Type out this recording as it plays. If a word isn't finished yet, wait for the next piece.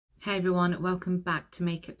Hey everyone, welcome back to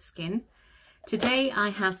Makeup Skin. Today I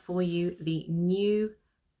have for you the new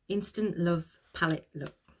Instant Love palette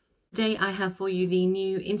look. Today I have for you the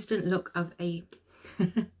new instant look of a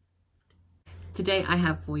Today I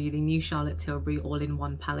have for you the new Charlotte Tilbury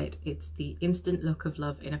all-in-one palette. It's the Instant Look of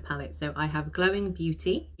Love in a palette. So I have Glowing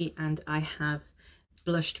Beauty and I have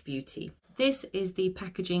Blushed Beauty. This is the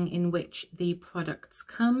packaging in which the products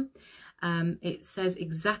come. It says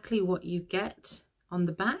exactly what you get on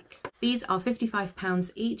the back. These are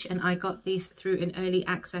 £55 each and I got these through an early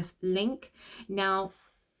access link. Now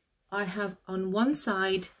I have on one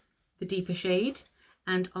side the deeper shade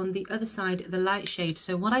and on the other side the light shade.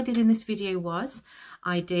 So what I did in this video was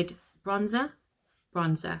I did bronzer,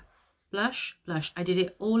 bronzer, blush, blush. I did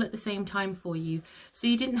it all at the same time for you, so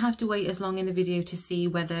you didn't have to wait as long in the video to see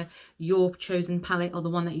whether your chosen palette or the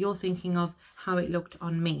one that you're thinking of, how it looked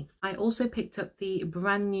on me. I also picked up the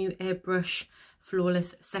brand new airbrush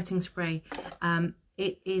Flawless setting spray.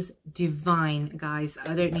 It is divine, guys.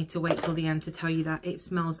 I don't need to wait till the end to tell you that. It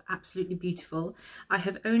smells absolutely beautiful. I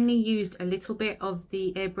have only used a little bit of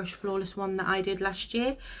the airbrush Flawless one that I did last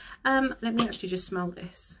year. Let me actually just smell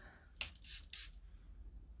this.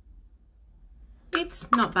 It's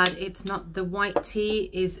not bad. It's not, the white tea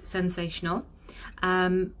is sensational.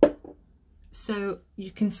 So you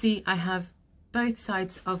can see I have both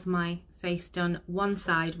sides of my face done, one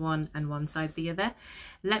side one and one side the other.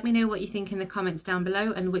 Let me know what you think in the comments down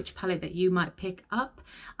below and which palette that you might pick up.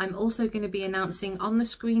 I'm also going to be announcing on the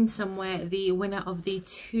screen somewhere the winner of the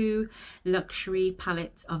 2 luxury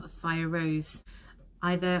palettes of Fire Rose.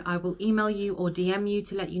 Either I will email you or DM you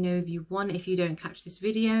to let you know if you won if you don't catch this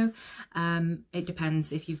video. It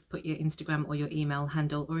depends if you've put your Instagram or your email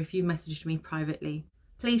handle or if you messaged me privately.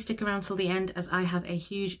 Please stick around till the end as I have a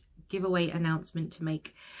huge giveaway announcement to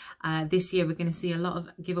make. This year we're going to see a lot of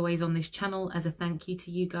giveaways on this channel as a thank you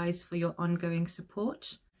to you guys for your ongoing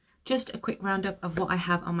support. Just a quick roundup of what I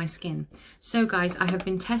have on my skin. So guys, I have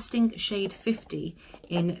been testing shade 50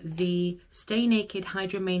 in the Stay Naked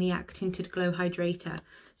Hydromaniac Tinted Glow Hydrator.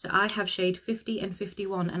 So I have shade 50 and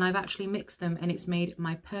 51 and I've actually mixed them and it's made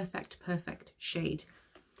my perfect shade.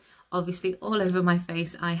 Obviously all over my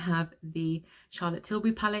face I have the Charlotte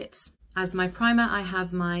Tilbury palettes. As my primer I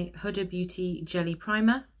have my Huda Beauty Jelly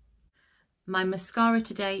Primer. My mascara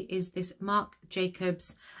today is this Marc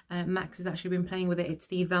Jacobs, Max has actually been playing with it, it's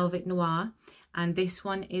the Velvet Noir, and this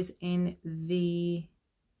one is in the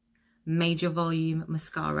Major Volume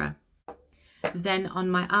Mascara. Then on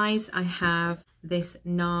my eyes I have this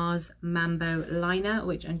NARS Mambo liner,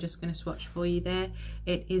 which I'm just going to swatch for you there.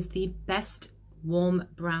 It is the best warm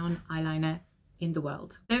brown eyeliner in the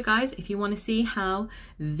world. So guys, if you want to see how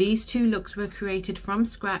these 2 looks were created from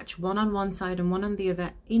scratch, one on one side and one on the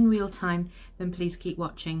other in real time, then please keep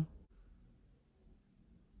watching.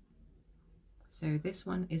 So this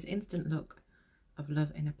one is Instant Look of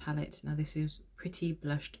Love in a palette. Now this is Pretty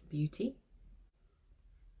Blushed Beauty.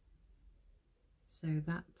 So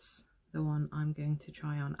that's the one I'm going to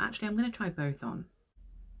try on. Actually, I'm going to try both on.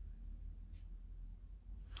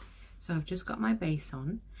 So I've just got my base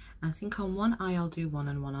on. I think on one eye I'll do one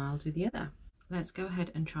and one eye I'll do the other. Let's go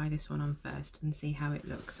ahead and try this one on first and see how it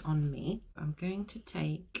looks on me. I'm going to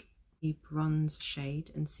take the bronze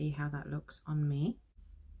shade and see how that looks on me.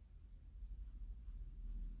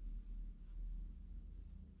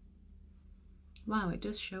 Wow, it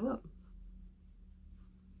does show up.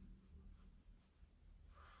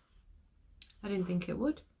 I didn't think it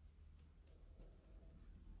would.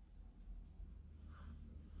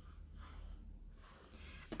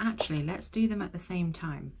 Actually, let's do them at the same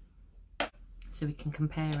time so we can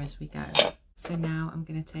compare as we go. So now I'm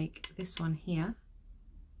going to take this one here.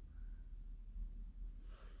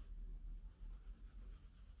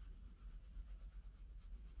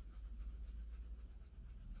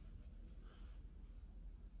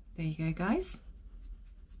 There you go, guys.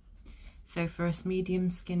 So for us medium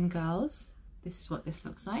skin girls, this is what this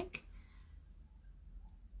looks like.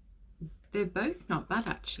 They're both not bad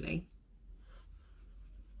actually.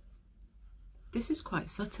 This is quite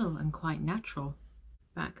subtle and quite natural.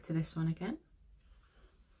 Back to this one again.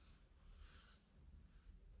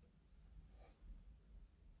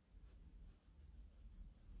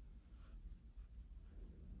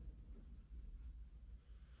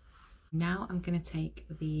 Now I'm going to take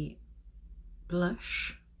the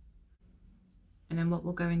blush and then what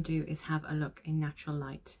we'll go and do is have a look in natural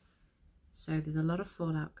light. So there's a lot of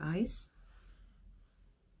fallout, guys.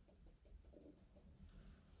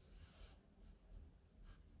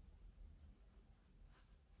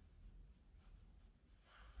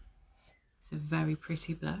 It's a very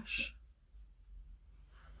pretty blush.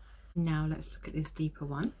 Now let's look at this deeper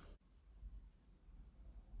one.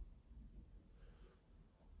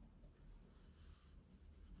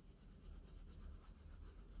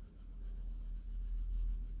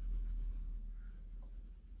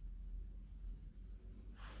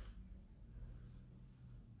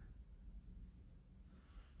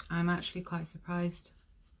 I'm actually quite surprised.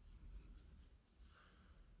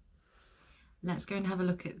 Let's go and have a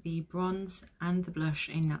look at the bronze and the blush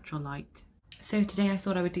in Natural Light. So today I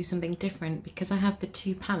thought I would do something different because I have the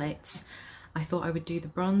two palettes. I thought I would do the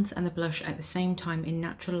bronze and the blush at the same time in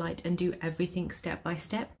Natural Light and do everything step by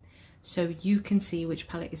step, so you can see which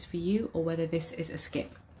palette is for you or whether this is a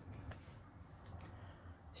skip.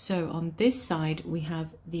 So on this side we have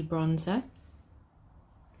the bronzer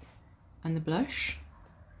and the blush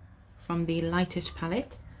from the lightest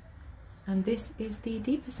palette, and this is the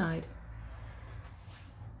deeper side.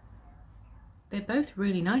 They're both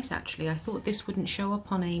really nice actually. I thought this wouldn't show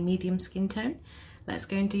up on a medium skin tone. Let's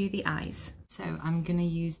go and do the eyes. So I'm going to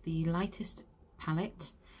use the lightest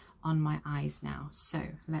palette on my eyes now. So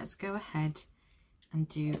let's go ahead and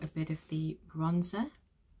do a bit of the bronzer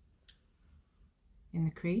in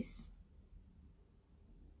the crease.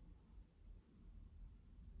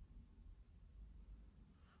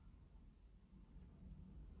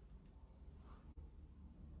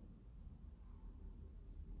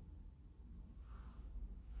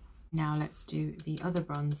 Now let's do the other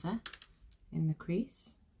bronzer in the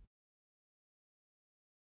crease.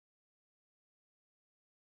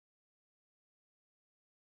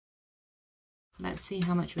 Let's see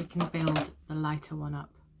how much we can build the lighter one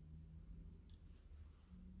up.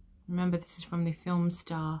 Remember, this is from the Film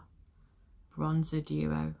Star Bronzer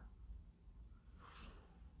Duo.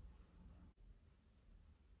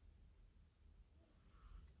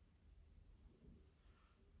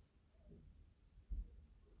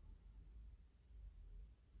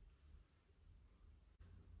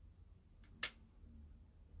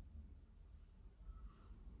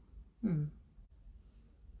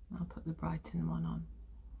 I'll put the Brighton one on.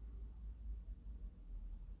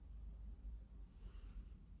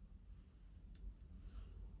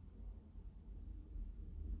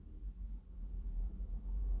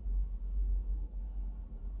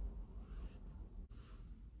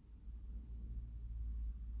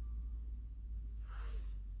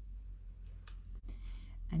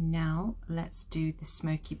 And now let's do the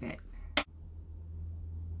smoky bit.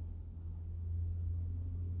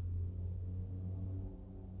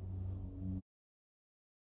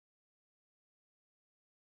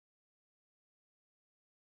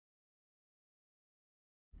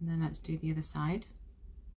 And then let's do the other side.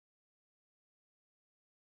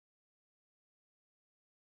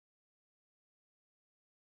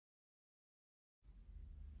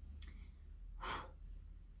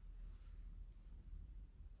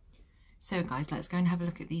 So guys, let's go and have a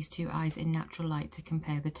look at these two eyes in Natural Light to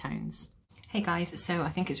compare the tones. Hey guys, so I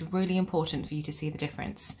think it's really important for you to see the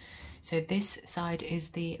difference. So this side is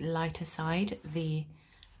the lighter side, the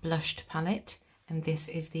blushed palette, and this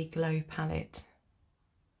is the glow palette.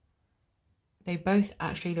 They both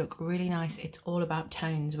actually look really nice. It's all about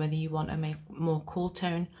tones, whether you want a more cool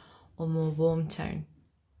tone or more warm tone.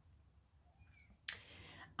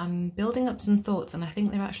 I'm building up some thoughts and I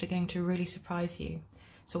think they're actually going to really surprise you.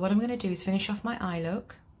 So what I'm going to do is finish off my eye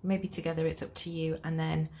look, maybe together, it's up to you, and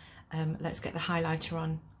then let's get the highlighter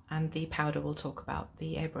on and the powder we'll talk about,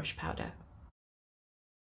 the airbrush powder.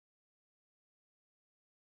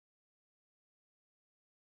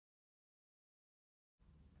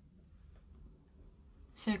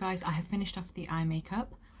 So guys, I have finished off the eye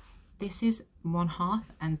makeup. This is one half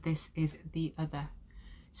and this is the other.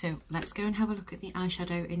 So let's go and have a look at the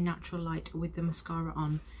eyeshadow in Natural Light with the mascara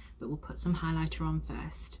on, but we'll put some highlighter on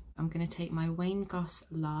first. I'm going to take my Wayne Goss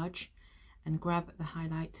Large and grab the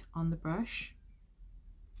highlight on the brush.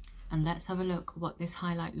 And let's have a look what this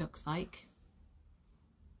highlight looks like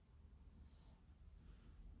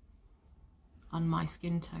on my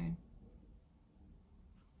skin tone.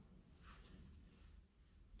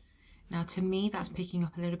 Now to me that's picking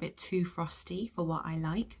up a little bit too frosty for what I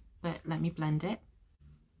like, but let me blend it.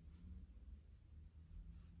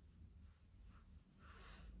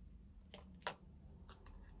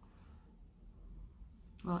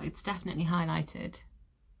 Well, it's definitely highlighted,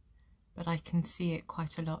 but I can see it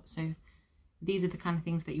quite a lot. So these are the kind of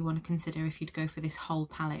things that you want to consider if you'd go for this whole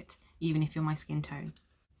palette, even if you're my skin tone.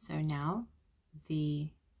 So now the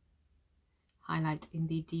highlight in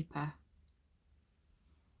the deeper.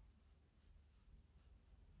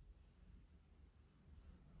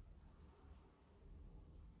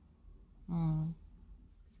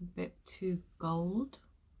 It's a bit too gold,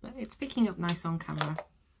 but it's picking up nice on camera.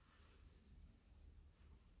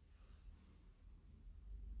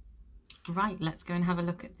 Right, let's go and have a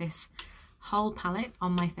look at this whole palette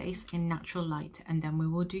on my face in Natural Light, and then we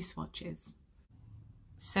will do swatches.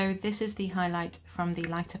 So this is the highlight from the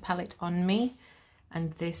lighter palette on me,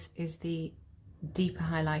 and this is the deeper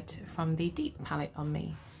highlight from the deep palette on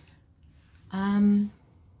me.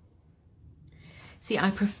 See,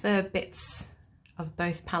 I prefer bits of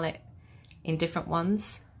both palette in different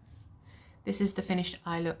ones. This is the finished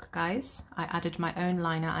eye look, guys. I added my own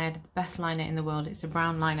liner. I added the best liner in the world. It's a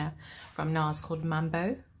brown liner from NARS called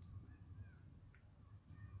Mambo.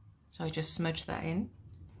 So I just smudged that in.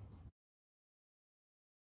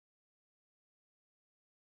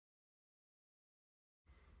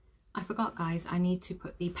 I forgot, guys, I need to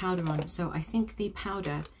put the powder on. So I think the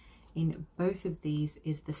powder in both of these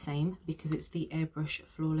is the same because it's the Airbrush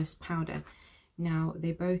Flawless Powder. Now,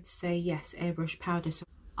 they both say, yes, Airbrush Powder, so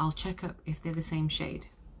I'll check up if they're the same shade.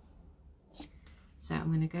 So I'm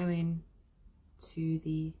going to go in to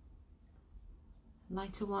the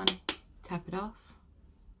lighter one, tap it off,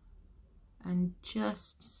 and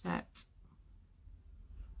just set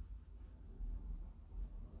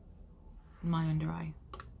my under eye.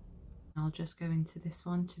 I'll just go into this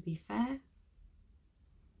one to be fair.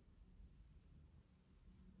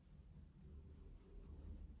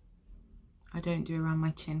 I don't do around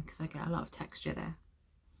my chin because I get a lot of texture there.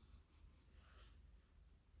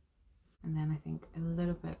 And then I think a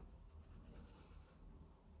little bit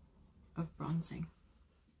of bronzing.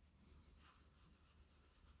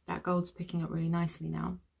 That gold's picking up really nicely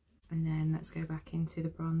now. And then let's go back into the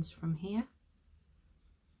bronze from here.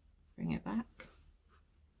 Bring it back.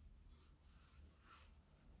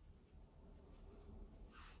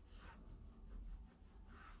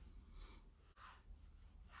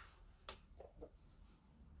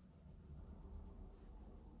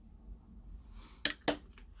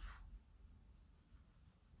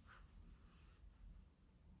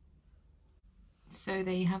 So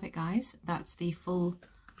there you have it, guys. That's the full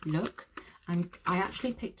look. And I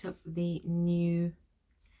actually picked up the new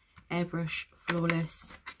Airbrush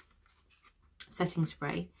Flawless setting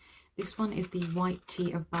spray. This one is the White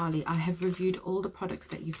Tea of Barley. I have reviewed all the products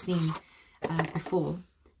that you've seen before.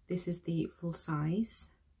 This is the full size.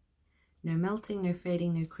 No melting, no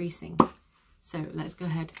fading, no creasing. So let's go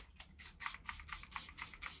ahead.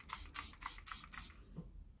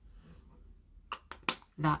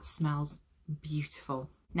 That smells beautiful.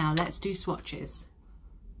 Now let's do swatches.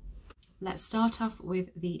 Let's start off with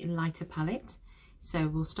the lighter palette. So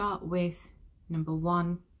we'll start with number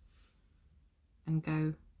 1 and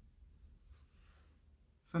go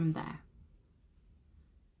from there.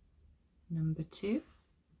 Number 2.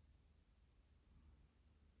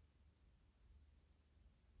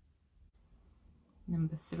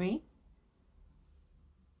 Number 3.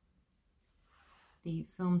 The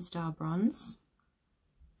Film Star Bronze.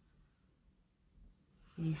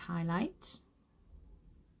 The highlight,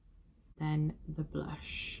 then the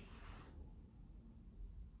blush.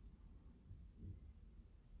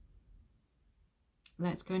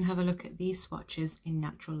 Let's go and have a look at these swatches in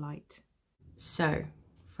natural light. So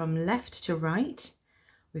from left to right,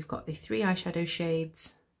 we've got the 3 eyeshadow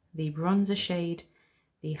shades, the bronzer shade,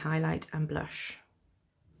 the highlight and blush.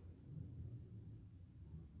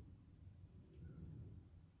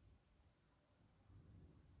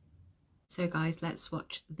 So guys, let's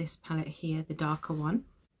swatch this palette here, the darker one.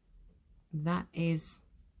 That is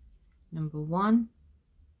number 1,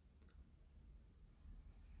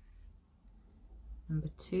 number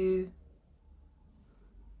 2,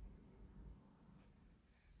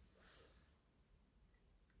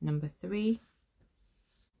 number 3,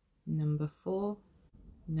 number 4,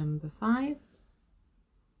 number 5,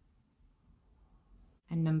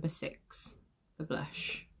 and number 6, the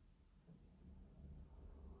blush.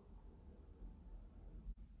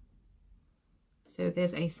 So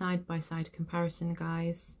there's a side-by-side comparison,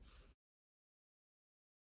 guys.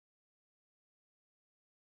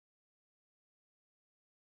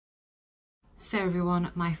 So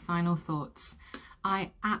everyone, my final thoughts.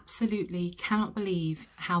 I absolutely cannot believe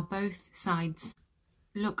how both sides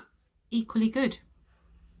look equally good.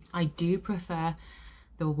 I do prefer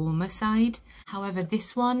the warmer side. However,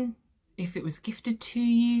 this one, if it was gifted to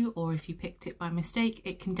you or if you picked it by mistake,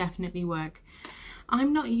 it can definitely work.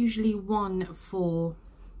 I'm not usually one for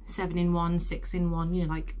 7-in-1, 6-in-1, you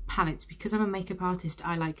know, like palettes, because I'm a makeup artist.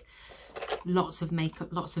 I like lots of makeup,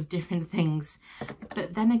 lots of different things.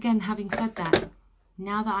 But then again, having said that,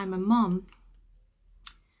 now that I'm a mum,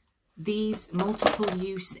 these multiple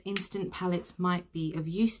use instant palettes might be of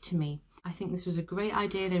use to me. I think this was a great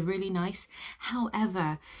idea. They're really nice.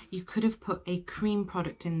 However, you could have put a cream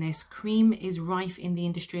product in this. Cream is rife in the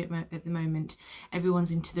industry at the moment.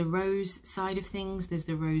 Everyone's into the rose side of things. There's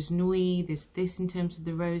the Rose Nuit. There's this in terms of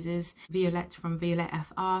the roses. Violette from Violette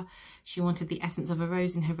FR. She wanted the essence of a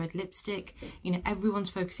rose in her red lipstick. You know,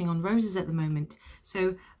 everyone's focusing on roses at the moment.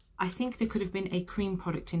 So I think there could have been a cream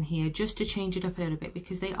product in here just to change it up a little bit,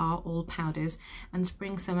 because they are all powders and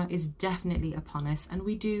spring summer is definitely upon us and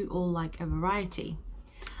we do all like a variety.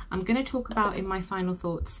 I'm going to talk about in my final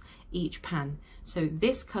thoughts each pan. So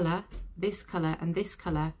this colour, and this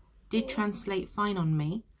colour did translate fine on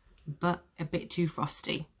me, but a bit too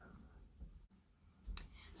frosty.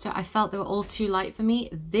 So I felt they were all too light for me.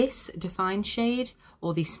 This defined shade,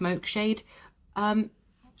 or the smoke shade,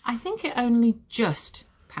 I think it only just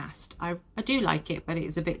passed. I do like it, but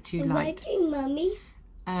it's a bit too light. Mummy?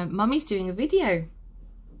 Mummy's doing a video.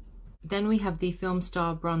 Then we have the Film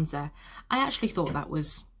Star bronzer. I actually thought that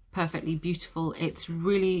was perfectly beautiful. It's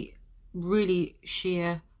really, really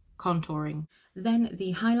sheer contouring. Then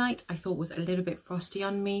the highlight I thought was a little bit frosty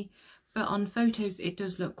on me, but on photos it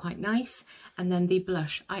does look quite nice. And then the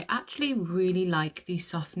blush, I actually really like the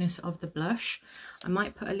softness of the blush. I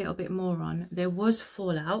might put a little bit more on. There was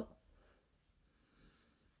fallout.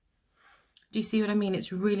 Do you see what I mean?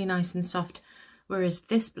 It's really nice and soft, whereas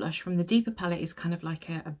this blush from the deeper palette is kind of like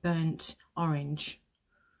a burnt orange,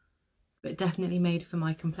 but definitely made for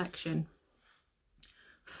my complexion.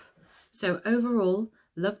 So overall,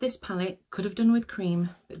 love this palette. Could have done with cream,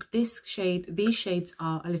 but this shade, these shades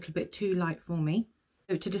are a little bit too light for me.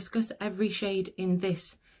 So to discuss every shade in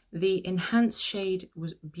this, the enhanced shade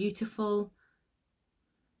was beautiful.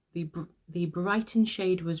 The brightened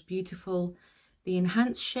shade was beautiful. The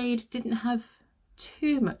enhanced shade didn't have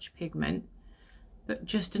too much pigment, but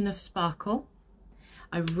just enough sparkle.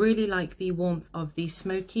 I really like the warmth of the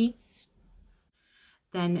smoky.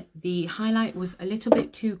 Then the highlight was a little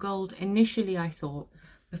bit too gold initially, I thought,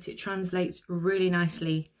 but it translates really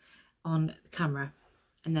nicely on the camera.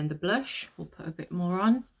 And then the blush, we'll put a bit more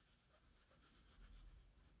on.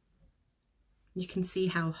 You can see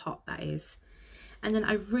how hot that is. And then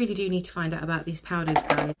I really do need to find out about these powders,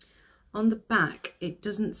 guys. On the back, it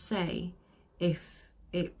doesn't say if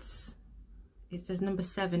it says number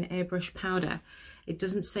 7 airbrush powder. It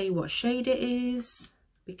doesn't say what shade it is,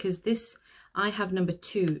 because this, I have number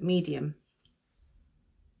 2 medium.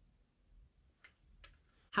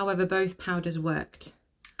 However, both powders worked.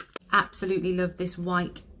 Absolutely love this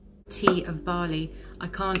white tea of barley. I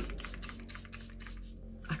can't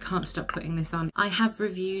stop putting this on. I have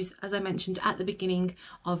reviews, as I mentioned at the beginning,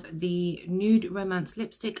 of the nude romance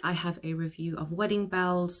lipstick. I have a review of Wedding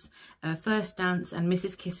Bells, First Dance and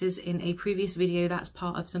Mrs. Kisses in a previous video. That's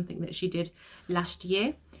part of something that she did last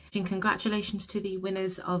year. And congratulations to the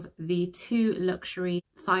winners of the 2 luxury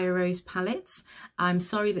Fire Rose palettes. I'm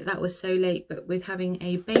sorry that that was so late, but with having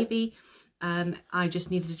a baby, I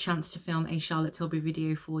just needed a chance to film a Charlotte Tilbury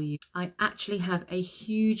video for you. I actually have a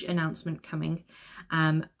huge announcement coming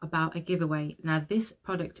about a giveaway. Now, this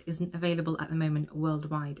product isn't available at the moment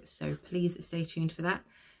worldwide, so please stay tuned for that.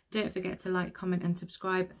 Don't forget to like, comment and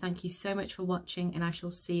subscribe. Thank you so much for watching, and I shall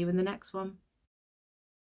see you in the next one.